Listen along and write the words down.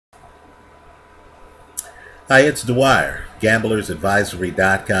Hi, it's Dwyer,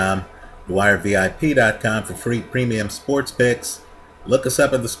 gamblersadvisory.com, DwyerVIP.com for free premium sports picks. Look us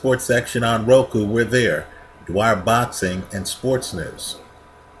up in the sports section on Roku. We're there. Dwyer Boxing and Sports News.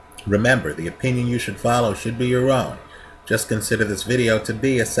 Remember, the opinion you should follow should be your own. Just consider this video to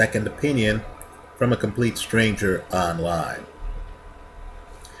be a second opinion from a complete stranger online.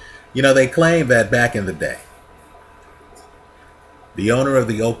 You know, they claim that back in the day, the owner of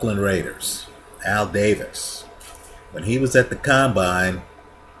the Oakland Raiders, Al Davis, when he was at the combine,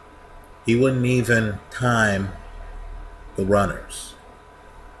 he wouldn't even time the runners.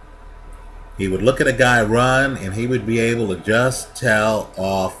 He would look at a guy run and he would be able to just tell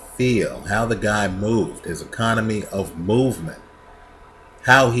off feel how the guy moved, his economy of movement,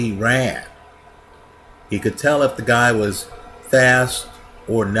 how he ran. He could tell if the guy was fast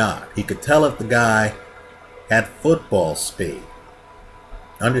or not. He could tell if the guy had football speed.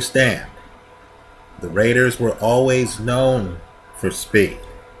 Understand, the Raiders were always known for speed,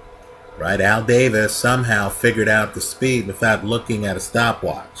 right? Al Davis somehow figured out the speed without looking at a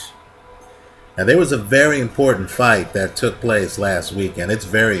stopwatch. Now, there was a very important fight that took place last weekend. It's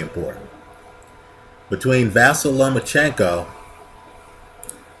very important. Between Vasyl Lomachenko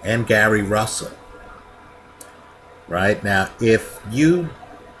and Gary Russell. Right? Now, if you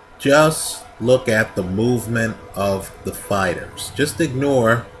just look at the movement of the fighters, just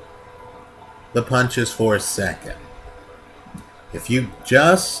ignore the punches for a second. If you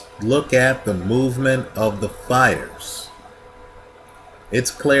just look at the movement of the fighters,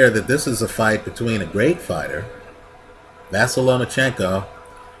 it's clear that this is a fight between a great fighter, Vasyl Lomachenko,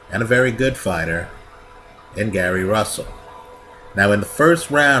 and a very good fighter in Gary Russell. Now, in the first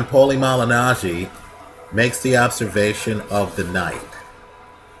round, Paulie Malignaggi makes the observation of the night.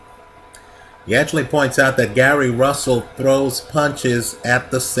 He actually points out that Gary Russell throws punches at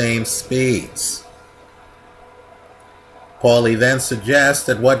the same speeds. Paulie then suggests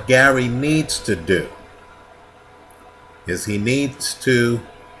that what Gary needs to do is he needs to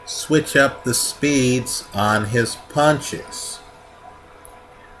switch up the speeds on his punches.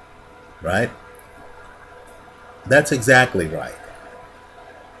 Right? That's exactly right.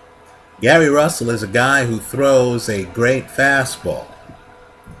 Gary Russell is a guy who throws a great fastball.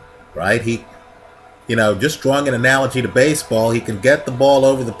 Right? Just drawing an analogy to baseball, he can get the ball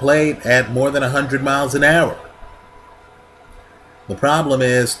over the plate at more than 100 miles an hour. The problem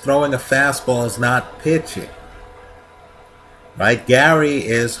is throwing a fastball is not pitching. Right? Gary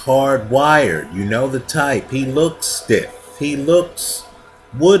is hardwired. You know the type. He looks stiff. He looks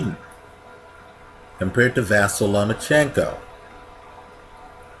wooden compared to Vasyl Lomachenko.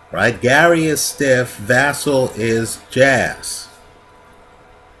 Right? Gary is stiff. Vasyl is jazz.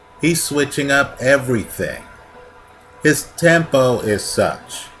 He's switching up everything. His tempo is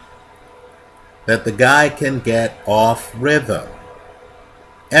such that the guy can get off rhythm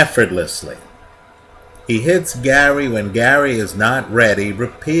effortlessly. He hits Gary when Gary is not ready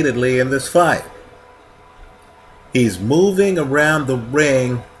repeatedly in this fight. He's moving around the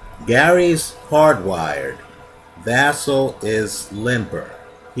ring. Gary's hardwired. Vasyl is limber.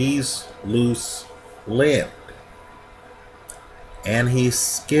 He's loose-limbed. And he's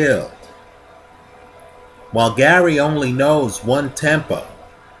skilled. While Gary only knows one tempo,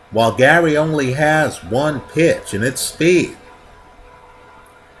 while Gary only has one pitch and its speed,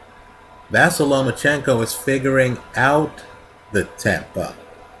 Vasyl Lomachenko is figuring out the tempo.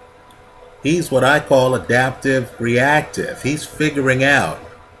 He's what I call adaptive reactive. He's figuring out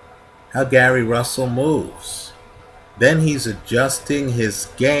how Gary Russell moves. Then he's adjusting his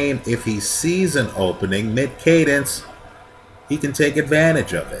game. If he sees an opening mid-cadence, he can take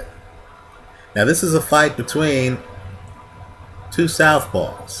advantage of it. Now, this is a fight between two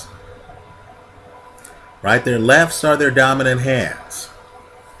southpaws. Right? Their lefts are their dominant hands.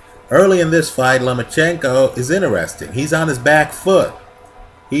 Early in this fight, Lomachenko is interesting. He's on his back foot.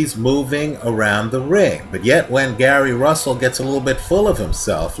 He's moving around the ring. But yet, when Gary Russell gets a little bit full of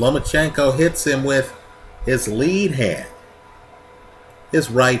himself, Lomachenko hits him with his lead hand,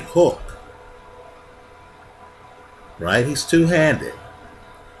 his right hook. Right? He's two-handed.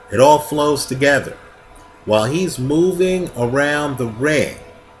 It all flows together. While he's moving around the ring,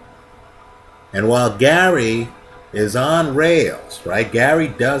 and while Gary is on rails, right? Gary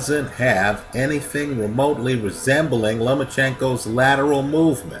doesn't have anything remotely resembling Lomachenko's lateral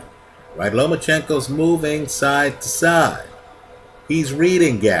movement, right? Lomachenko's moving side to side. He's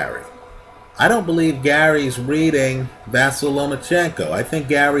reading Gary. I don't believe Gary's reading Vasyl Lomachenko. I think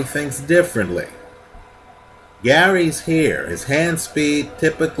Gary thinks differently. Gary's here. His hand speed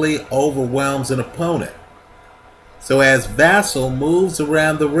typically overwhelms an opponent. So as Vasyl moves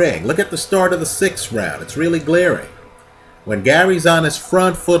around the ring, look at the start of the 6th round. It's really glaring. When Gary's on his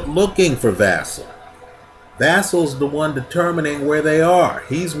front foot looking for Vasyl, Vasyl's the one determining where they are.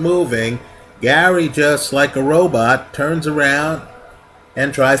 He's moving. Gary, just like a robot, turns around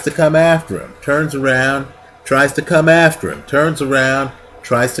and tries to come after him. Turns around, tries to come after him. Turns around,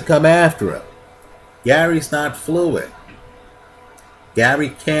 tries to come after him. Gary's not fluid. Gary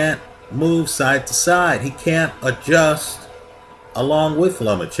can't move side to side. He can't adjust along with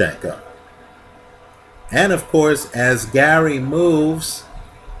Lomachenko. And of course, as Gary moves,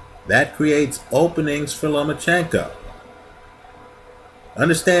 that creates openings for Lomachenko.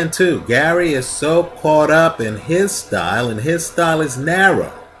 Understand too, Gary is so caught up in his style, and his style is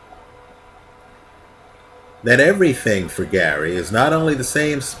narrow, that everything for Gary is not only the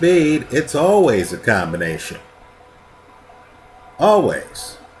same speed, it's always a combination.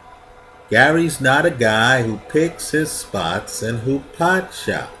 Always. Gary's not a guy who picks his spots and who pot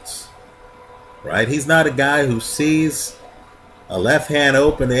shots. Right? He's not a guy who sees a left hand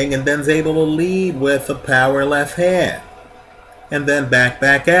opening and then is able to lead with a power left hand and then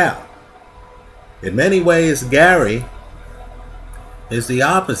back out. In many ways, Gary is the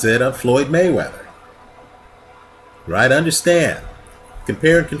opposite of Floyd Mayweather. Right? Understand.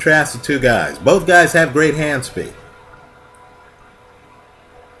 Compare and contrast the two guys. Both guys have great hand speed.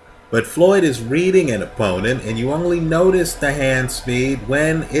 But Floyd is reading an opponent, and you only notice the hand speed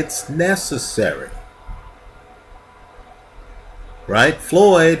when it's necessary. Right?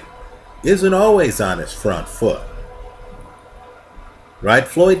 Floyd isn't always on his front foot. Right?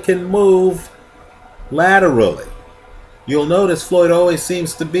 Floyd can move laterally. You'll notice Floyd always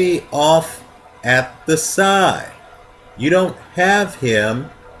seems to be off at the side. You don't have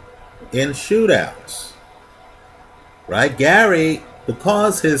him in shootouts. Right? Gary,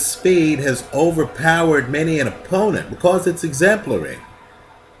 because his speed has overpowered many an opponent, because it's exemplary,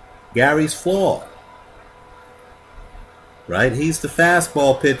 Gary's flawed. Right? He's the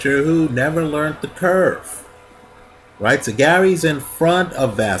fastball pitcher who never learned the curve. Right? So Gary's in front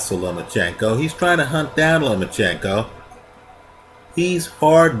of Vasyl Lomachenko. He's trying to hunt down Lomachenko. He's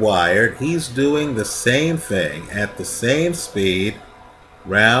hardwired. He's doing the same thing at the same speed,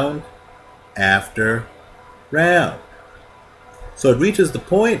 round after round. So it reaches the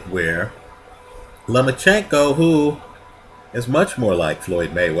point where Lomachenko, who is much more like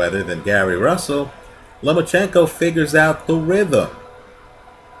Floyd Mayweather than Gary Russell, Lomachenko figures out the rhythm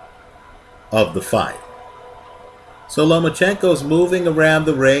of the fight. So Lomachenko's moving around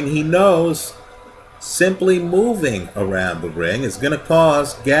the ring. He knows simply moving around the ring is going to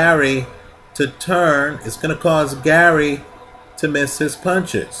cause Gary to turn. It's going to cause Gary to miss his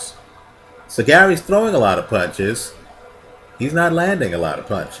punches. So Gary's throwing a lot of punches. He's not landing a lot of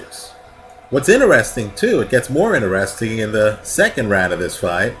punches. What's interesting, too, it gets more interesting in the 2nd round of this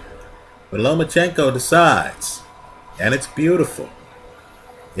fight, when Lomachenko decides, and it's beautiful,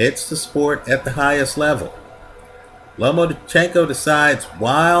 it's the sport at the highest level. Lomachenko decides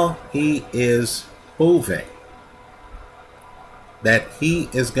while he is moving that he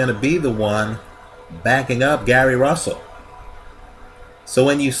is going to be the one backing up Gary Russell. So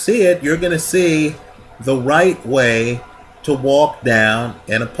when you see it, you're going to see the right way to walk down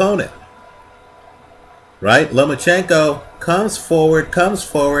an opponent. Right? Lomachenko comes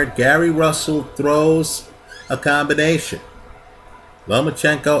forward, Gary Russell throws a combination.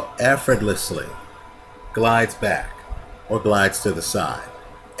 Lomachenko effortlessly glides back or glides to the side.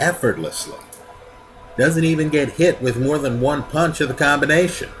 Effortlessly. Doesn't even get hit with more than one punch of the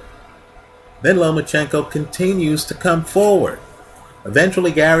combination. Then Lomachenko continues to come forward.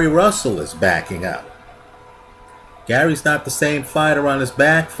 Eventually Gary Russell is backing up. Gary's not the same fighter on his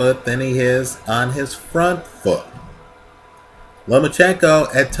back foot than he is on his front foot.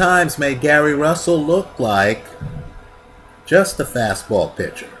 Lomachenko at times made Gary Russell look like just a fastball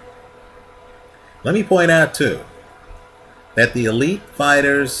pitcher. Let me point out too that the elite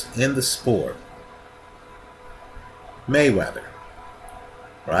fighters in the sport, Mayweather,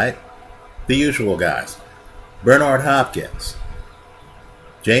 right? The usual guys. Bernard Hopkins,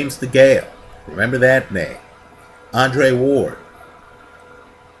 James DeGale, remember that name? Andre Ward.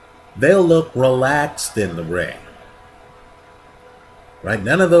 They'll look relaxed in the ring. Right?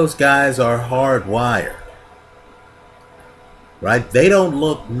 None of those guys are hardwired. Right? They don't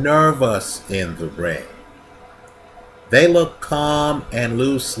look nervous in the ring. They look calm and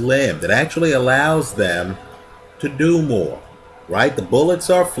loose-limbed. It actually allows them to do more. Right? The bullets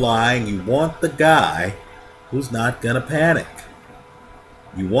are flying. You want the guy who's not going to panic.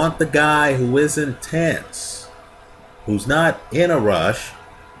 You want the guy who isn't tense, who's not in a rush,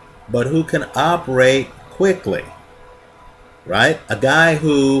 but who can operate quickly. right? A guy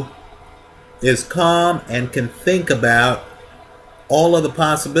who is calm and can think about all of the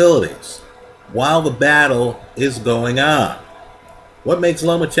possibilities while the battle is going on. What makes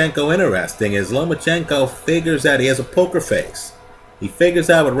Lomachenko interesting is Lomachenko figures out, he has a poker face. He figures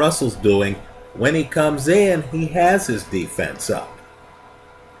out what Rusyl's doing. When he comes in, he has his defense up.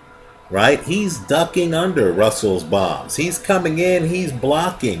 Right? He's ducking under Rusyl's bombs. He's coming in, he's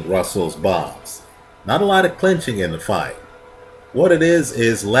blocking Rusyl's bombs. Not a lot of clinching in the fight. What it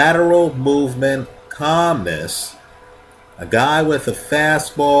is lateral movement, calmness. A guy with a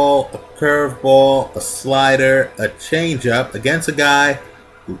fastball, a curveball, a slider, a changeup against a guy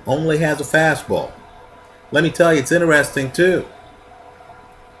who only has a fastball. Let me tell you, it's interesting too.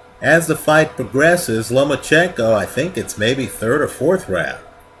 As the fight progresses, Lomachenko, I think it's maybe third or fourth round,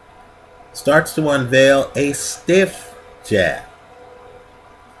 starts to unveil a stiff jab.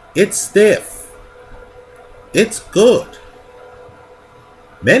 It's stiff. It's good.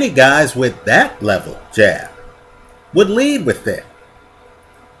 Many guys with that level jab would lead with it.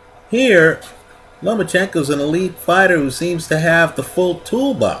 Here, Lomachenko's an elite fighter who seems to have the full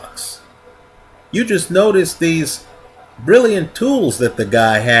toolbox. You just notice these brilliant tools that the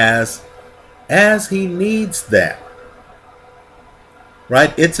guy has as he needs them.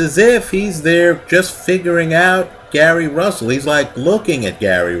 Right? It's as if he's there just figuring out Gary Russell. He's like looking at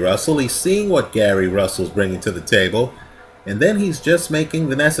Gary Russell. He's seeing what Gary Russell's bringing to the table. And then he's just making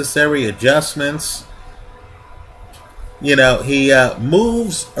the necessary adjustments. You know, he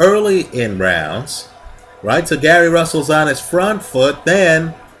moves early in rounds, right? So Gary Russell's on his front foot.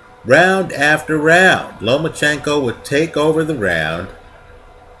 Then, round after round, Lomachenko would take over the round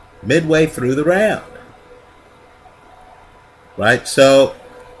midway through the round. Right? So,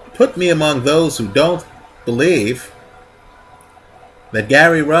 put me among those who don't believe that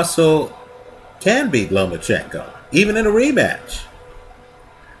Gary Russell can beat Lomachenko, even in a rematch.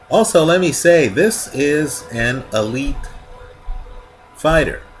 Also, let me say, this is an elite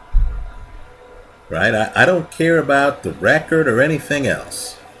fighter. Right? I don't care about the record or anything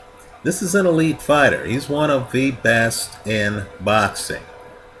else. This is an elite fighter. He's one of the best in boxing.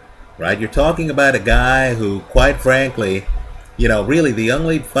 Right? You're talking about a guy who, quite frankly, you know, really the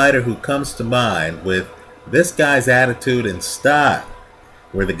only fighter who comes to mind with this guy's attitude and style,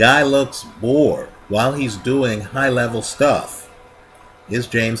 where the guy looks bored while he's doing high-level stuff, is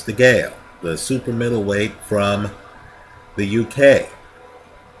James DeGale, the super middleweight from the UK.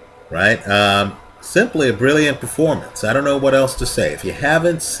 Right? Simply a brilliant performance. I don't know what else to say. If you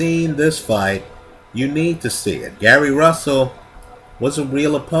haven't seen this fight, you need to see it. Gary Russell was a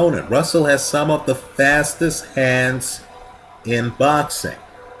real opponent. Russell has some of the fastest hands in boxing.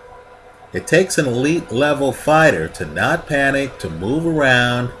 It takes an elite level fighter to not panic, to move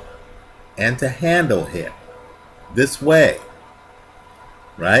around, and to handle him this way.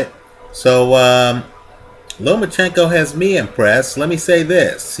 Right? So, Lomachenko has me impressed. Let me say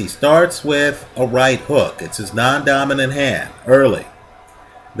this. He starts with a right hook. It's his non-dominant hand, early.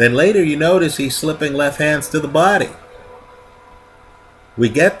 Then later you notice he's slipping left hands to the body. We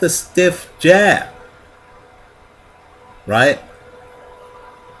get the stiff jab. Right?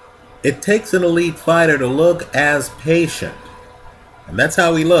 It takes an elite fighter to look as patient. And that's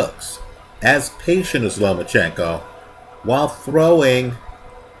how he looks. As patient as Lomachenko, while throwing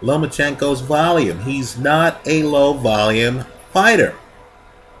Lomachenko's volume. He's not a low volume fighter.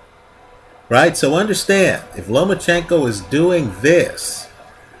 Right? So understand, if Lomachenko is doing this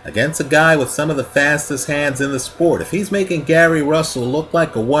against a guy with some of the fastest hands in the sport, if he's making Gary Russell look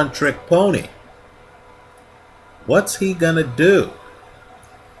like a one-trick pony, what's he gonna do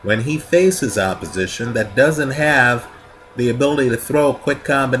when he faces opposition that doesn't have the ability to throw quick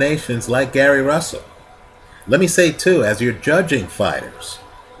combinations like Gary Russell? Let me say too, as you're judging fighters,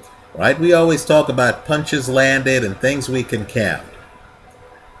 right, we always talk about punches landed and things we can count.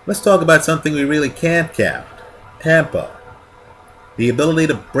 Let's talk about something we really can't count. Tempo. The ability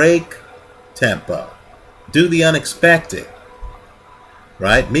to break tempo. Do the unexpected.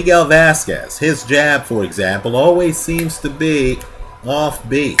 Right? Miguel Vasquez, his jab, for example, always seems to be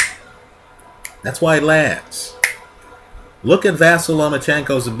offbeat. That's why it lands. Look at Vasyl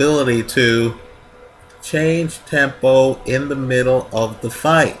Lomachenko's ability to change tempo in the middle of the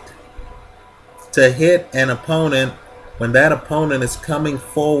fight. To hit an opponent when that opponent is coming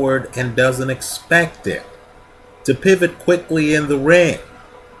forward and doesn't expect it. To pivot quickly in the ring.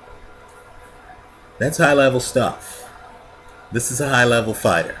 That's high-level stuff. This is a high-level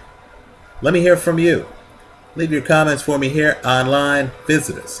fighter. Let me hear from you. Leave your comments for me here online.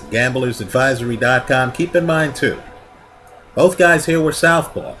 Visit us at gamblersadvisory.com. Keep in mind, too, both guys here were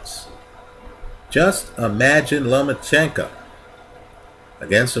southpaws. Just imagine Lomachenko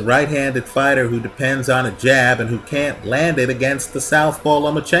against a right-handed fighter who depends on a jab and who can't land it against the southpaw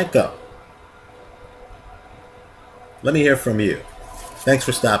Lomachenko. Let me hear from you. Thanks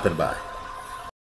for stopping by.